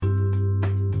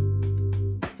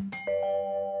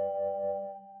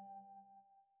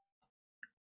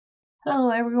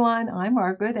Hello everyone, I'm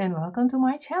Margaret and welcome to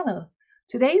my channel.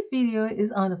 Today's video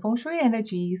is on the Feng Shui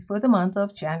energies for the month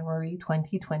of January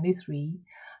 2023,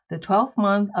 the 12th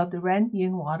month of the Ren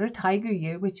Yin Water Tiger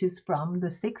year, which is from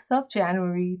the 6th of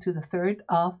January to the 3rd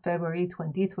of February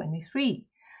 2023.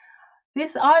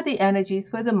 These are the energies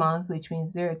for the month, which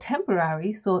means they're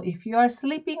temporary. So if you are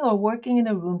sleeping or working in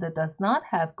a room that does not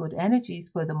have good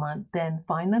energies for the month, then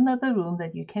find another room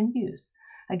that you can use.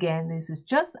 Again, this is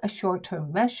just a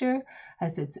short-term measure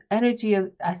as it's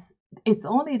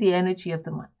only the energy of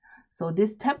the month. So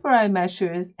this temporary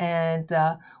measures and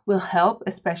will help,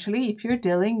 especially if you're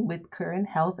dealing with current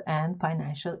health and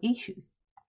financial issues.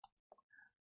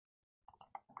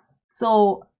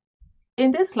 So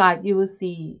in this slide, you will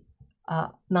see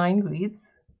 9 grids,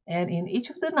 and in each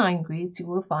of the 9 grids, you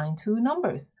will find 2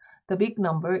 numbers. The big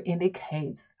number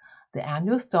indicates the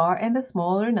annual star, and the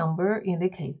smaller number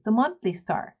indicates the monthly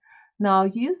star. Now,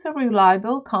 use a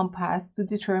reliable compass to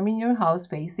determine your house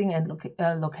facing and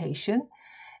location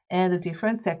and the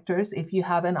different sectors if you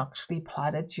haven't actually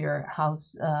plotted your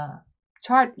house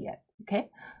chart yet. Okay,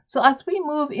 so as we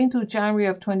move into January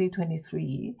of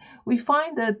 2023, we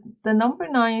find that the number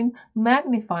 9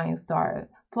 magnifying star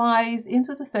flies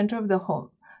into the center of the home,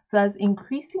 thus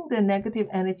increasing the negative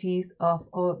energies of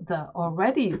the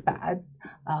already bad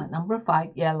number 5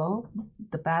 yellow,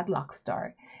 the bad luck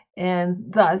star,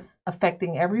 and thus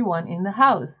affecting everyone in the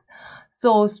house.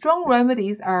 So strong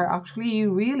remedies are actually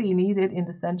really needed in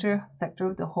the center sector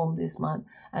of the home this month,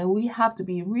 and we have to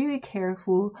be really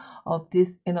careful of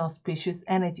this inauspicious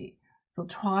energy. So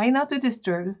try not to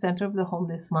disturb the center of the home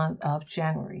this month of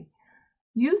January.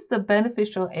 Use the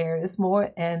beneficial areas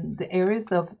more and the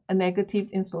areas of negative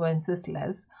influences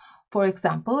less. For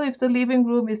example, if the living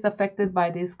room is affected by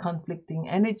these conflicting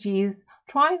energies,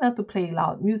 try not to play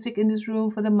loud music in this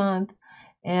room for the month.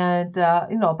 And,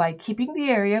 by keeping the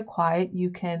area quiet, you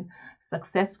can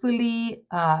successfully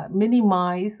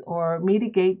minimize or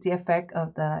mitigate the effect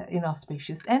of the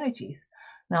inauspicious energies.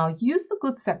 Now, use the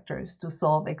good sectors to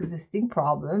solve existing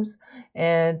problems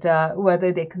and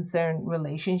whether they concern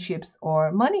relationships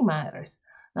or money matters.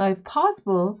 Now, if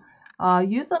possible,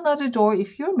 use another door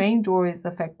if your main door is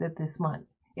affected this month.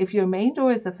 If your main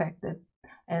door is affected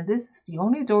and this is the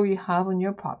only door you have on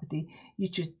your property,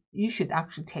 you should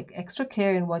actually take extra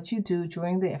care in what you do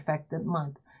during the affected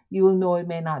month. You will know it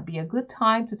may not be a good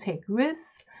time to take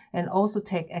risks and also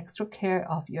take extra care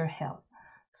of your health.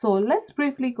 So let's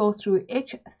briefly go through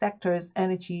each sector's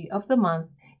energy of the month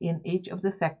in each of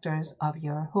the sectors of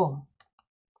your home.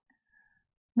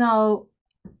 Now,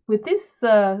 with this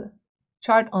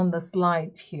chart on the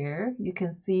slide here, you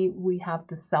can see we have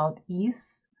the southeast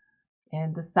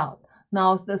and the south.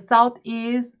 Now, the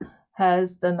southeast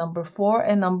has the number 4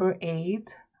 and number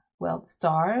 8 wealth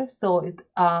star, so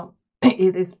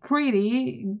it is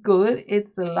pretty good.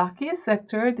 It's the luckiest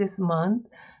sector this month,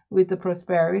 with the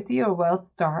prosperity or wealth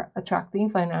star attracting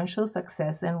financial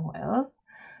success and wealth.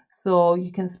 So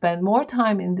you can spend more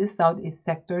time in this southeast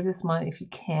sector this month if you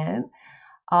can.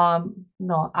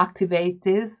 Activate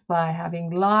this by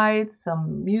having lights,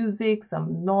 some music,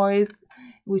 some noise,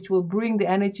 which will bring the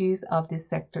energies of this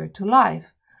sector to life.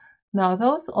 Now,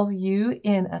 those of you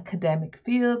in academic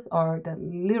fields or the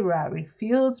literary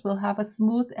fields will have a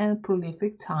smooth and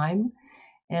prolific time,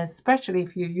 especially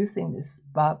if you're using this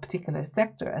particular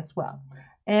sector as well.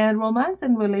 And romance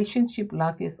and relationship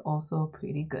luck is also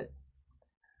pretty good.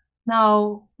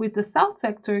 Now, with the south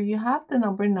sector, you have the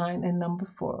number 9 and number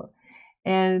 4.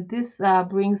 And this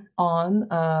brings on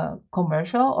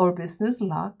commercial or business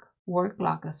luck, work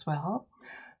luck as well.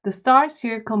 The stars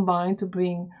here combine to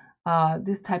bring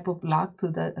this type of luck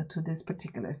to this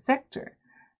particular sector.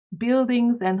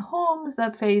 Buildings and homes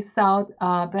that face south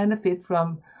benefit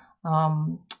from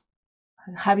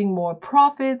having more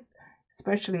profits,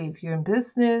 especially if you're in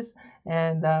business,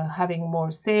 and having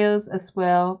more sales as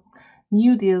well.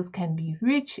 New deals can be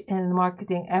rich, and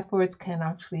marketing efforts can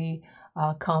actually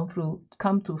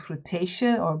come to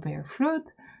fruition or bear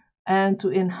fruit. And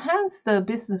to enhance the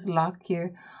business luck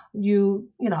here, you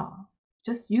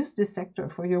just use this sector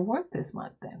for your work this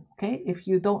month then. Okay, if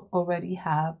you don't already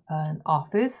have an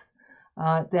office,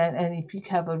 and if you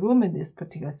have a room in this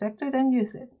particular sector, then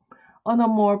use it. On a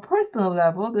more personal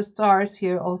level, the stars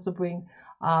here also bring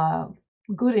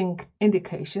good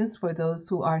indications for those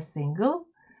who are single,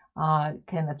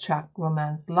 can attract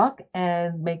romance luck,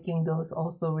 and making those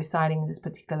also residing in this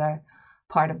particular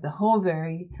part of the home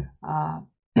very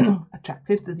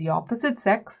attractive to the opposite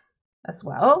sex as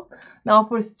well. Now,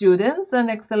 for students,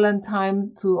 an excellent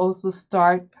time to also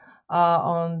start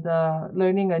on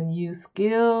learning a new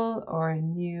skill or a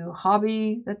new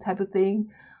hobby, that type of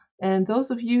thing. And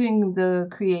those of you in the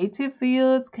creative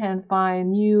fields can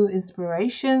find new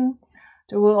inspiration.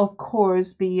 There will, of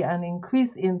course, be an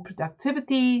increase in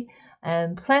productivity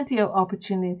and plenty of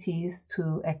opportunities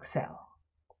to excel.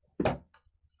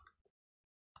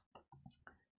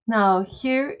 Now,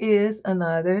 here is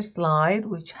another slide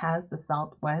which has the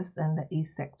southwest and the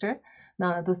east sector.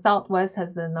 Now, the southwest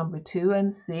has the number 2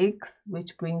 and 6,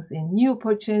 which brings in new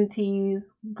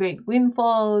opportunities, great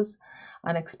windfalls,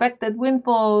 unexpected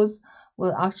windfalls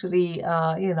will actually,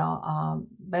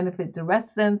 benefit the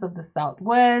residents of the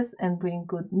southwest and bring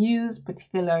good news,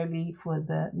 particularly for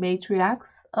the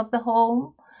matriarchs of the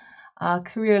home.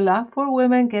 Career luck for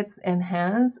women gets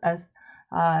enhanced as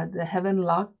the heaven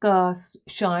luck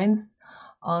shines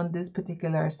on this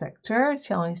particular sector,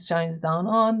 shines down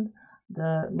on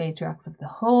the matriarchs of the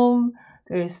home.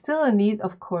 There is still a need,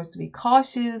 of course, to be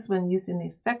cautious when using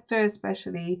this sector,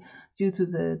 especially due to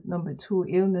the number 2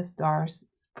 illness star's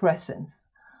presence.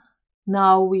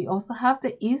 Now we also have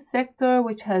the east sector,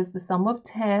 which has the sum of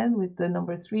 10 with the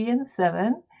number 3 and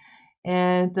 7.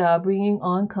 And bringing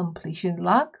on completion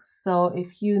luck. So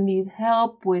if you need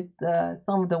help with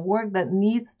some of the work that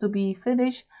needs to be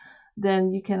finished,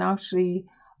 then you can actually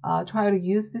try to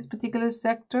use this particular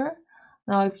sector.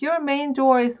 Now, if your main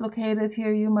door is located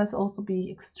here, you must also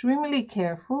be extremely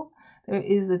careful. There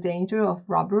is a danger of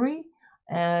robbery,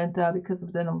 and because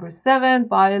of the number 7,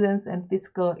 violence and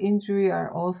physical injury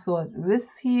are also at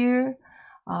risk here.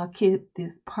 Keep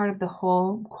this part of the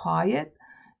home quiet.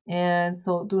 And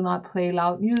so do not play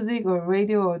loud music or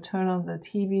radio or turn on the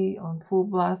TV on full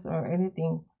blast or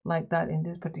anything like that in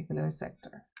this particular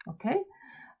sector. Okay.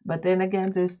 But then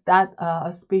again, there's that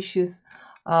auspicious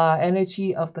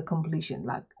energy of the completion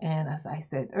luck. And as I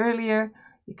said earlier,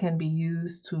 it can be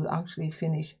used to actually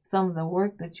finish some of the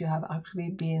work that you have actually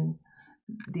been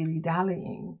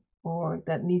dilly-dallying or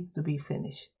that needs to be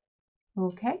finished.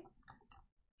 Okay.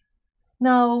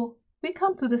 Now, we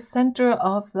come to the center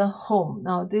of the home.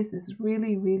 Now, this is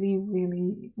really, really,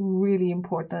 really, really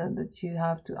important that you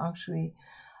have to actually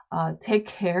take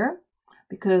care,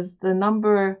 because the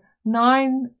number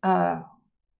 9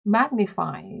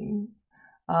 magnifying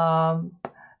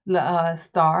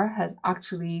star has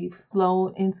actually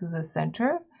flown into the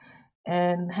center,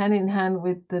 and hand in hand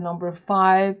with the number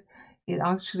 5, it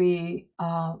actually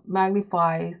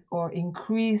magnifies or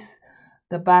increase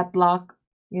the bad luck,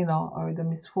 or the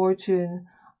misfortune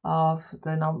of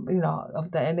the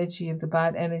of the energy of the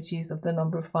bad energies of the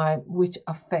number 5, which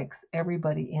affects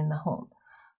everybody in the home.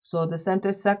 So the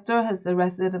center sector has the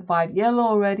resident 5 yellow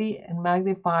already and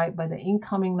magnified by the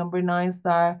incoming number 9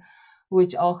 star,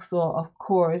 which also, of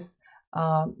course,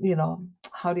 how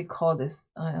do you call this?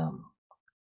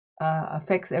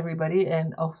 Affects everybody,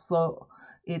 and also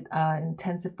it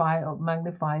intensifies or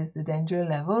magnifies the danger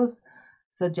levels,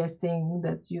 suggesting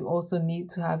that you also need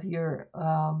to have your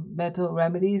metal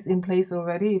remedies in place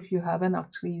already if you haven't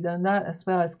actually done that, as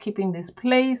well as keeping this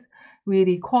place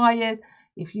really quiet.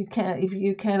 If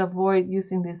you can avoid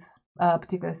using this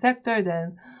particular sector,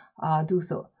 then do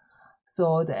so.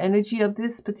 So the energy of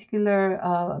this particular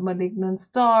malignant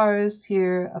stars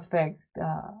here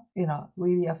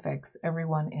really affects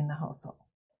everyone in the household.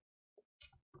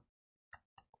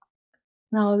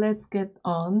 Now let's get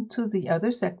on to the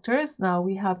other sectors. Now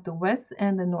we have the west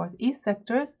and the northeast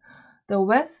sectors. The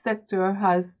west sector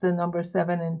has the number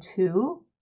 7 and 2,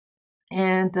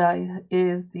 and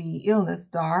is the illness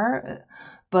star,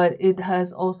 but it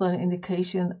has also an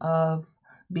indication of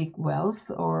big wealth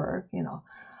or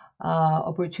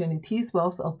opportunities,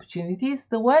 wealth opportunities.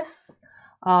 The west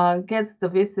gets the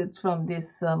visit from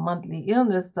this monthly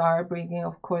illness star, bringing,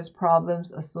 of course,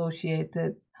 problems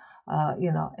associated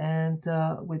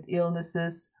with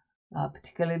illnesses,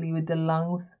 particularly with the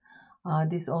lungs.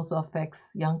 This also affects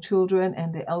young children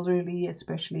and the elderly,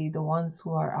 especially the ones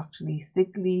who are actually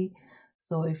sickly.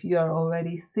 So if you are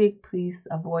already sick, please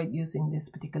avoid using this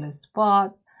particular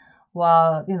spot.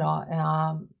 While,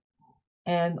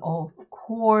 and of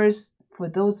course, for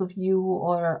those of you who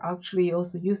are actually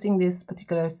also using this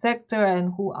particular sector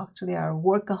and who actually are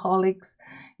workaholics,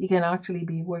 you can actually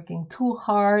be working too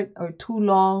hard or too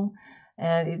long,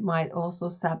 and it might also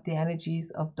sap the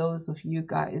energies of those of you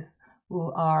guys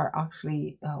who are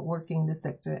actually working the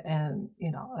sector and,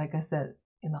 like I said,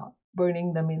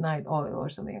 burning the midnight oil or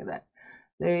something like that.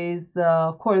 There is,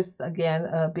 of course, again,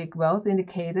 a big wealth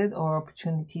indicated or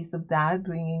opportunities of that,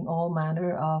 bringing all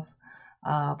manner of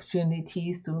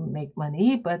opportunities to make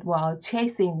money. But while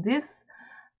chasing this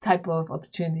type of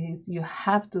opportunities, you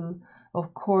have to,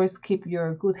 of course, keep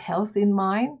your good health in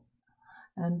mind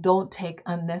and don't take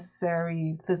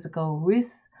unnecessary physical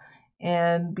risks.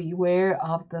 and beware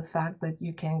of the fact that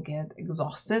you can get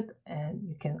exhausted and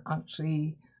you can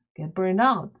actually get burned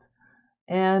out.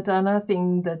 And another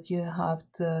thing that you have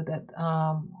to that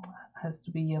has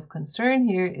to be of concern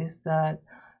here is that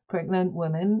pregnant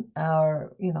women,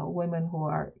 or women who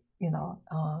are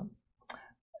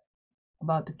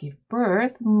about to give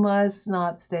birth, must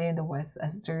not stay in the west,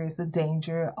 as there is a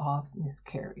danger of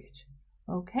miscarriage.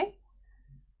 Okay.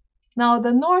 Now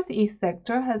the northeast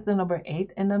sector has the number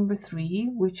 8 and number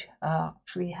 3, which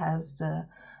actually has the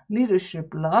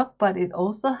leadership luck, but it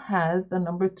also has the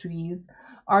number 3's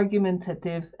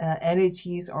argumentative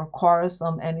energies or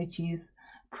quarrelsome energies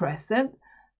present.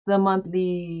 The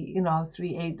monthly,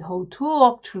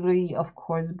 3802 actually, of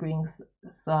course, brings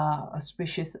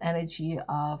auspicious energy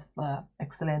of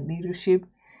excellent leadership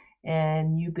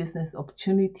and new business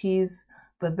opportunities,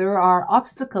 but there are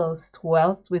obstacles to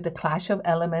wealth with the clash of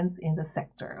elements in the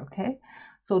sector. Okay,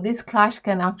 so this clash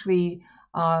can actually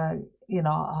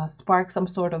spark some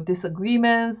sort of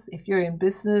disagreements if you're in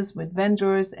business with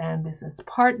vendors and business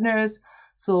partners.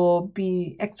 So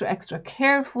be extra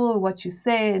careful what you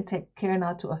say and take care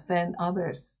not to offend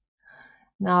others.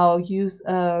 Now use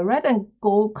a red and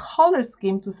gold color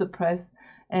scheme to suppress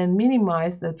and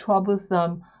minimize the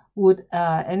troublesome wood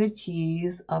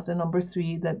energies of the number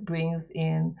 3 that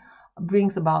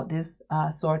brings about this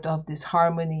sort of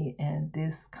disharmony and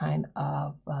this kind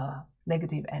of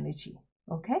negative energy.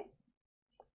 Okay.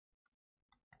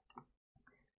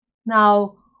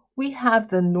 Now we have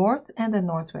the north and the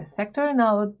northwest sector.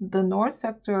 Now the north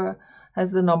sector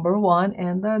has the number 1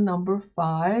 and the number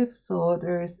 5, so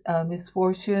there's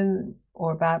misfortune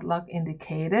or bad luck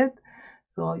indicated,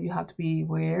 so you have to be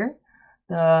aware.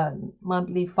 The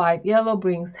monthly 5 yellow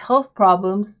brings health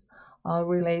problems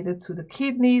related to the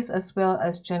kidneys as well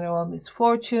as general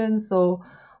misfortune. So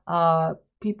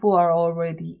people are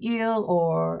already ill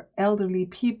or elderly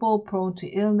people prone to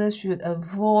illness should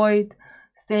avoid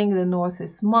staying in the north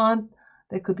this month.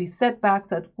 There could be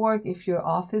setbacks at work if your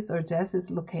office or desk is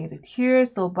located here.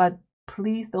 So, but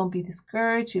please don't be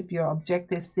discouraged if your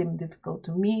objectives seem difficult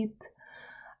to meet.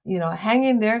 Hang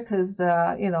in there, because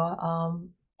the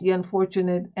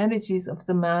unfortunate energies of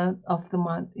the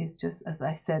month is just, as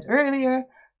I said earlier,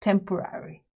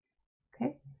 temporary.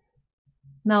 Okay.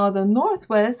 Now the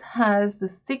northwest has the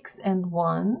 6 and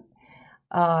 1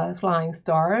 flying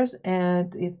stars,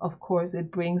 and of course it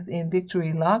brings in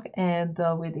victory luck, and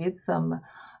with it some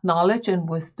knowledge and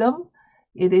wisdom.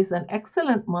 It is an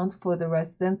excellent month for the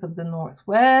residents of the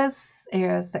northwest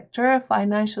area sector.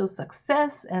 Financial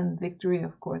success and victory,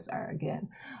 of course,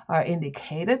 are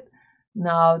indicated.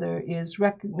 Now there is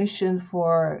recognition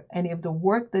for any of the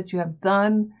work that you have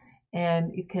done,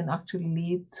 and it can actually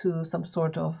lead to some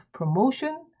sort of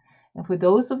promotion. And for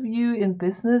those of you in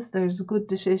business, there's good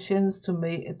decisions to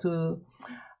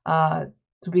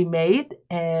be made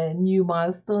and new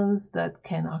milestones that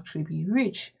can actually be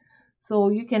reached. So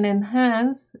you can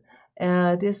enhance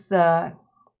this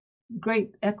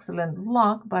great, excellent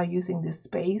luck by using this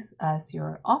space as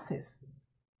your office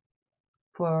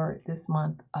for this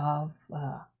month of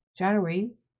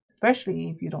January, especially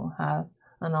if you don't have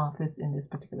an office in this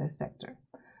particular sector.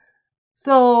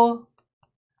 So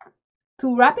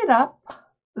to wrap it up,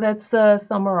 let's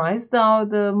summarize. Now,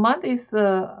 the month is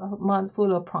a month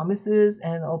full of promises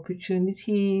and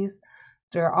opportunities.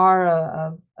 There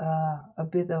are a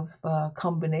bit of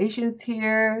combinations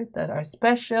here that are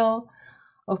special.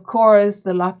 Of course,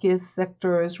 the luckiest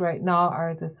sectors right now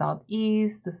are the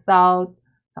southeast, the south,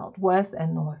 southwest,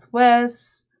 and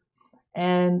northwest.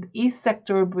 And east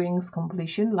sector brings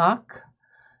completion luck.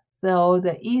 So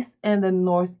the east and the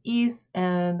northeast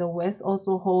and the west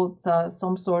also holds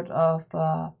some sort of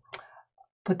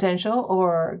potential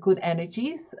or good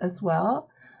energies as well.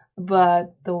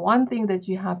 But the one thing that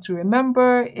you have to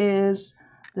remember is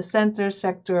the center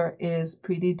sector is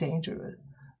pretty dangerous.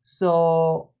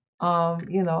 So,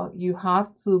 you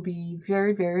have to be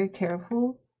very, very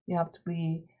careful. You have to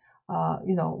be,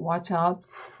 watch out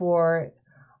for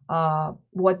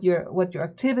what your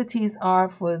activities are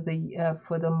for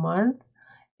the month,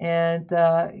 and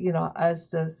as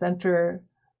the center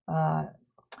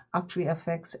actually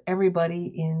affects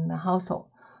everybody in the household.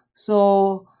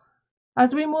 So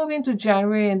as we move into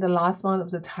January and the last month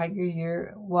of the Tiger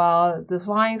year, while the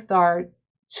flying star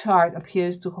chart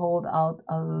appears to hold a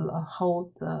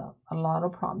lot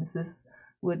of promises,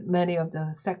 with many of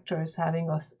the sectors having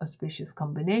auspicious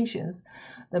combinations,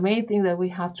 the main thing that we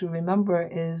have to remember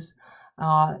is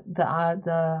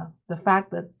the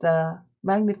fact that the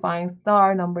magnifying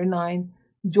star number 9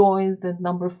 joins the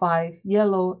number 5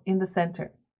 yellow in the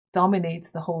center,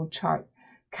 dominates the whole chart,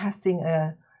 casting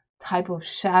a type of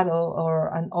shadow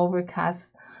or an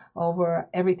overcast over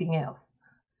everything else.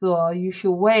 So you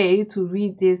should way to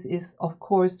read this is, of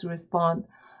course, to respond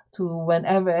to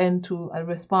whenever, and to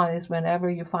respond is whenever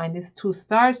you find these two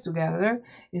stars together,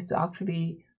 is to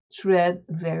actually tread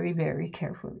very, very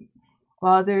carefully.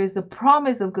 While there is a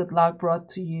promise of good luck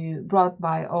brought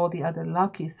by all the other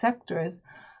lucky sectors,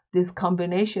 this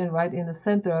combination right in the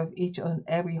center of each and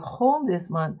every home this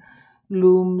month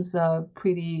looms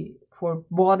pretty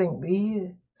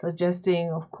forebodingly,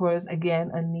 suggesting, of course,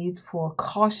 again, a need for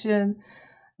caution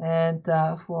and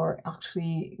for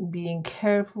actually being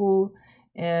careful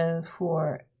and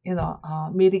for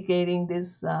mitigating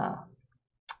this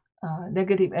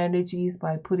negative energies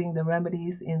by putting the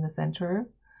remedies in the center.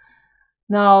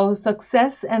 Now,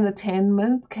 success and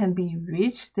attainment can be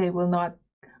reached. They will not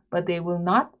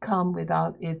come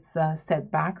without its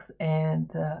setbacks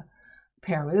and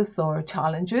perils or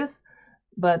challenges.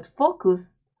 But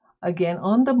focus again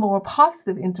on the more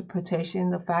positive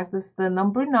interpretation. The fact that the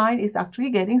number 9 is actually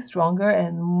getting stronger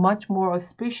and much more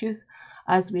auspicious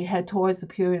as we head towards the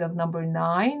period of number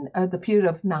 9, the period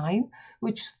of 9,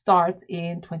 which starts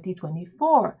in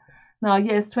 2024. Now,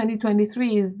 yes,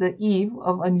 2023 is the eve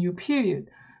of a new period.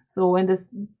 So when the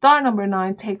star number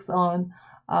 9 takes on,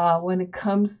 when it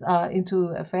comes into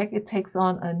effect, it takes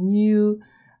on a new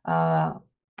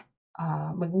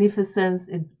magnificence.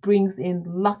 It brings in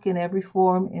luck in every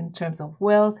form in terms of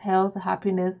wealth, health,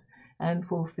 happiness, and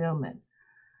fulfillment.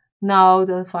 Now,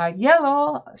 the 5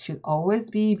 yellow should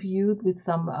always be viewed with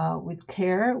some with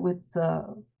care, with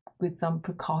some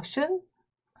precaution.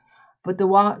 But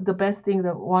the best thing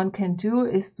that one can do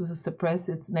is to suppress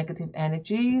its negative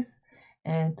energies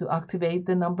and to activate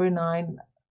the number 9,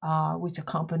 which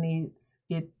accompanies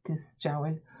it this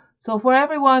shower. So for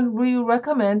everyone, we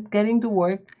recommend getting to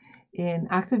work in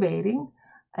activating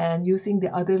and using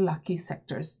the other lucky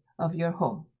sectors of your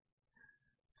home.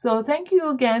 So thank you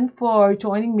again for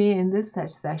joining me in this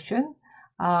session.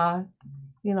 The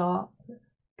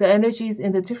energies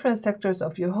in the different sectors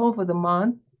of your home for the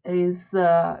month is,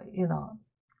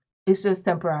 it's just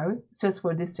temporary. It's just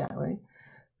for this January.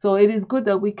 So it is good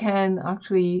that we can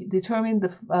actually determine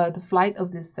the flight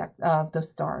of the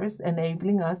stars,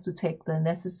 enabling us to take the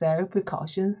necessary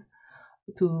precautions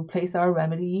to place our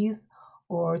remedies,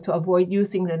 or to avoid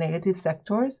using the negative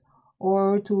sectors,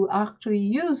 or to actually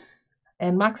use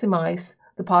and maximize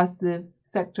the positive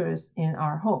sectors in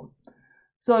our home.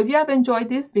 So if you have enjoyed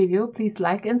this video, please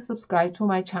like and subscribe to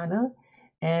my channel.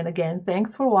 And again,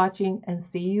 thanks for watching, and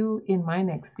see you in my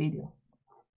next video.